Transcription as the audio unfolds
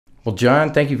Well,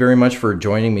 John, thank you very much for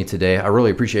joining me today. I really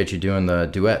appreciate you doing the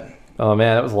duet. Oh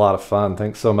man, it was a lot of fun.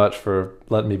 Thanks so much for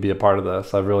letting me be a part of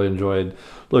this. I've really enjoyed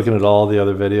looking at all the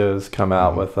other videos come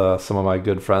out with some of my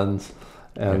good friends,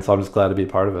 and so I'm just glad to be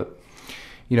part of it.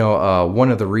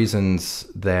 One of the reasons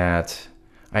that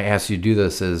I asked you to do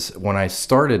this is when I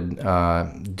started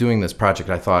doing this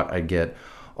project, I thought I'd get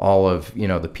all of,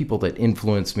 the people that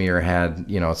influenced me or had,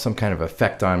 some kind of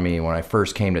effect on me when I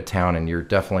first came to town. And you're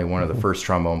definitely one of the first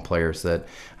trombone players that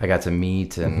I got to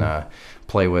meet and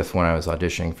play with when I was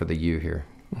auditioning for the U here.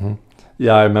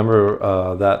 Yeah, I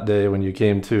remember that day when you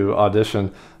came to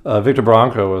audition. Victor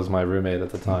Bronco was my roommate at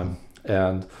the time.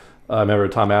 And I remember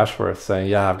Tom Ashworth saying,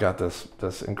 yeah, I've got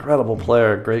this incredible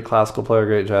player, great classical player,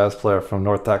 great jazz player from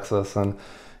North Texas, and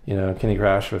can he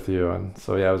crash with you? And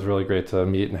so yeah, it was really great to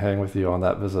meet and hang with you on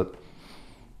that visit.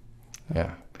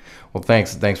 Yeah. Well,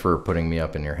 thanks for putting me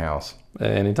up in your house.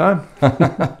 Anytime.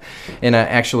 And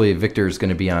actually, Victor's going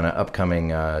to be on an upcoming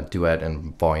duet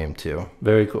in Volume 2.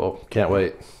 Very cool. Can't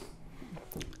wait.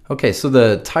 Okay, so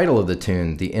the title of the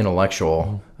tune, The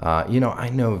Intellectual, I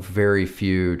know very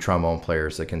few trombone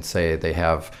players that can say they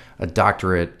have a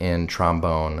doctorate in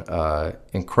trombone,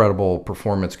 incredible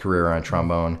performance career on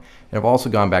trombone, and have also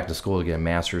gone back to school to get a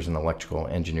master's in electrical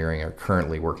engineering, or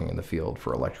currently working in the field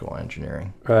for electrical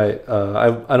engineering. Right.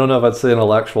 I don't know if I'd say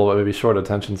intellectual, but maybe short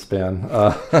attention span.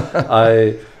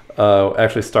 I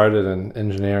actually started in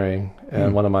engineering,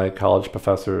 and one of my college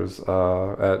professors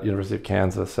at University of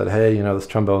Kansas said, hey, this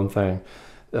trombone thing,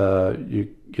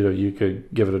 you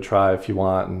could give it a try if you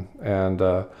want. And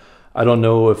I don't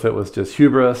know if it was just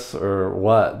hubris or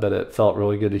what, but it felt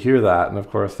really good to hear that. And of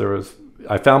course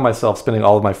I found myself spending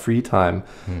all of my free time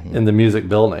in the music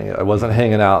building. I wasn't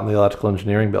hanging out in the electrical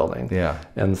engineering building. Yeah.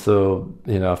 And so,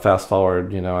 fast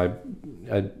forward, I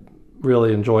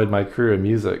really enjoyed my career in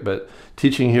music, but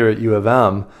teaching here at U of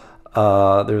M,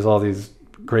 there's all these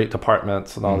great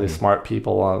departments and all these smart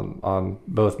people on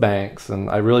both banks, and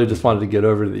I really just wanted to get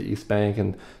over to the East Bank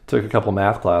and took a couple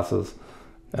math classes,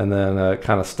 and then it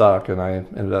kind of stuck, and I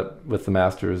ended up with the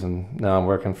master's, and now I'm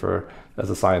working as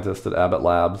a scientist at Abbott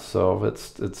Labs. So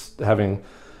it's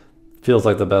feels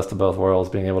like the best of both worlds,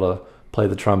 being able to play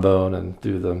the trombone and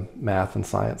do the math and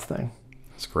science thing.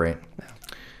 That's great. Yeah.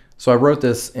 So I wrote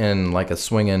this in like a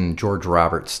swinging George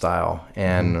Roberts style,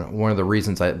 and one of the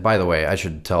reasons by the way, I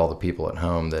should tell the people at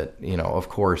home that, of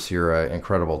course, you're an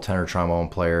incredible tenor trombone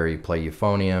player. You play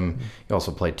euphonium. You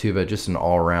also play tuba, just an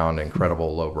all-around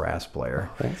incredible low brass player.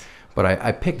 Thanks. But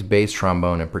I picked bass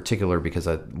trombone in particular because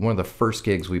one of the first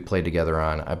gigs we played together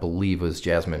on, I believe, was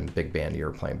Jasmine Big Band. You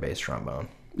were playing bass trombone.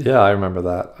 Yeah, I remember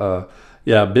that.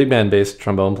 Yeah, big band bass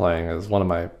trombone playing is one of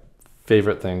my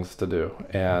favorite things to do,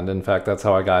 and in fact that's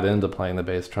how I got into playing the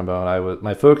bass trombone.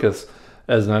 My focus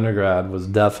as an undergrad was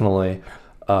definitely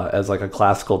as like a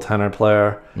classical tenor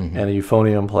player and a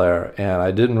euphonium player, and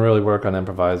I didn't really work on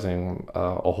improvising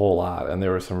a whole lot, and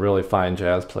there were some really fine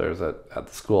jazz players at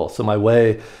the school. So my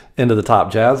way into the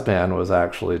top jazz band was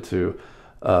actually to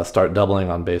start doubling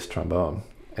on bass trombone,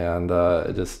 and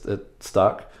it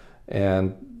stuck,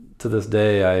 and to this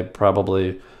day I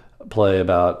probably play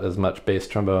about as much bass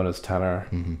trombone as tenor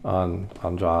on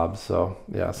jobs. So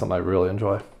yeah, something I really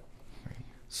enjoy.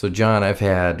 So John, I've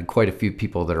had quite a few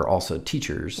people that are also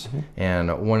teachers,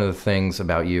 and one of the things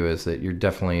about you is that you're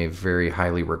definitely very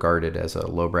highly regarded as a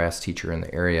low brass teacher in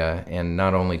the area, and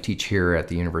not only teach here at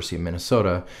the University of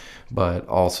Minnesota, but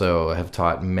also have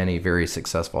taught many very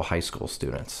successful high school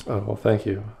students. Oh, well, thank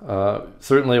you.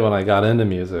 Certainly when I got into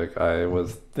music, I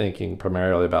was thinking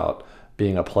primarily about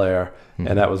being a player,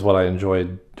 and that was what I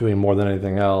enjoyed doing more than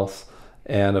anything else.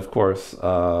 And of course,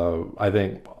 I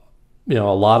think a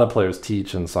lot of players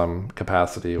teach in some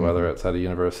capacity, whether it's at a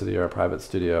university or a private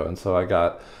studio, and so I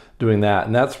got doing that,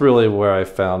 and that's really where I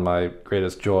found my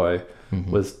greatest joy,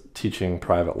 was teaching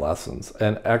private lessons,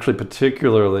 and actually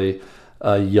particularly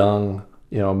young,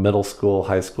 middle school,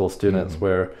 high school students,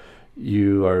 where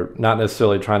you are not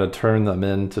necessarily trying to turn them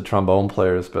into trombone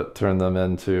players, but turn them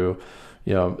into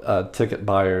ticket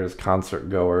buyers, concert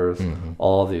goers,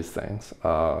 all of these things.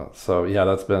 So yeah,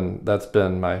 that's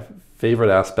been my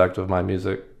favorite aspect of my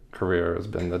music career, has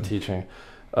been the teaching.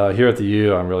 Here at the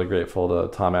U, I'm really grateful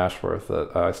to Tom Ashworth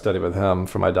that I studied with him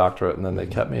for my doctorate, and then they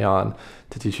kept me on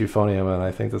to teach euphonium, and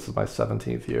I think this is my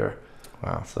 17th year.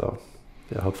 Wow. So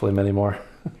yeah, hopefully many more.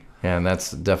 And that's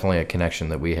definitely a connection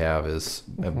that we have,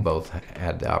 have both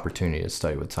had the opportunity to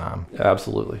study with Tom. Yeah,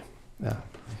 absolutely. Yeah.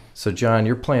 So John,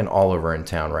 you're playing all over in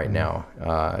town right now,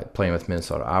 playing with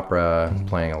Minnesota Opera,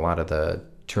 playing a lot of the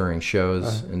touring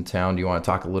shows in town. Do you want to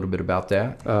talk a little bit about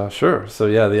that? Sure. So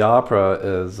yeah, the opera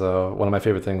is one of my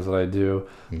favorite things that I do.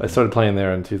 I started playing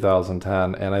there in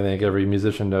 2010, and I think every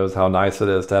musician knows how nice it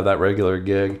is to have that regular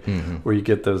gig where you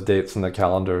get those dates in the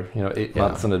calendar, 8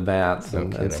 months in advance,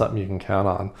 and something you can count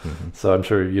on. So I'm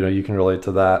sure you can relate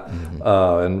to that.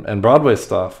 And Broadway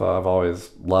stuff, I've always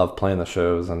loved playing the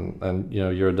shows, and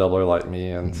you're a doubler like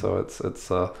me, and so it's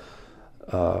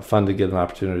fun to get an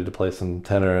opportunity to play some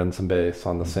tenor and some bass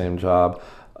on the same job.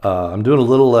 I'm doing a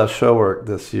little less show work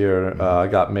this year. I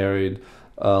got married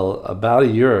about a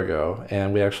year ago,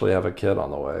 and we actually have a kid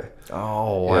on the way.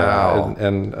 Oh, wow. Yeah,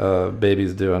 and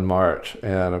baby's due in March.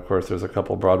 And, of course, there's a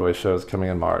couple Broadway shows coming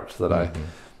in March that I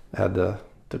had to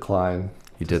decline.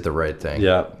 You did the right thing.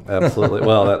 Yeah, absolutely.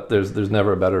 Well, there's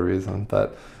never a better reason.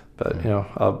 But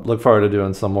I'll look forward to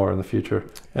doing some more in the future,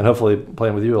 and hopefully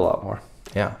playing with you a lot more.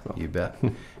 Yeah, you bet.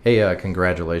 Hey,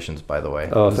 congratulations, by the way.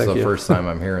 Oh, this is thank the you. first time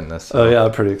I'm hearing this. So. Oh, yeah,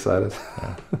 I'm pretty excited.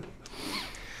 Yeah.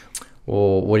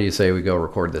 Well, what do you say we go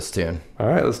record this tune? All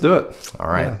right, let's do it. All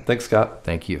right. Yeah, thanks, Scott.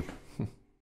 Thank you.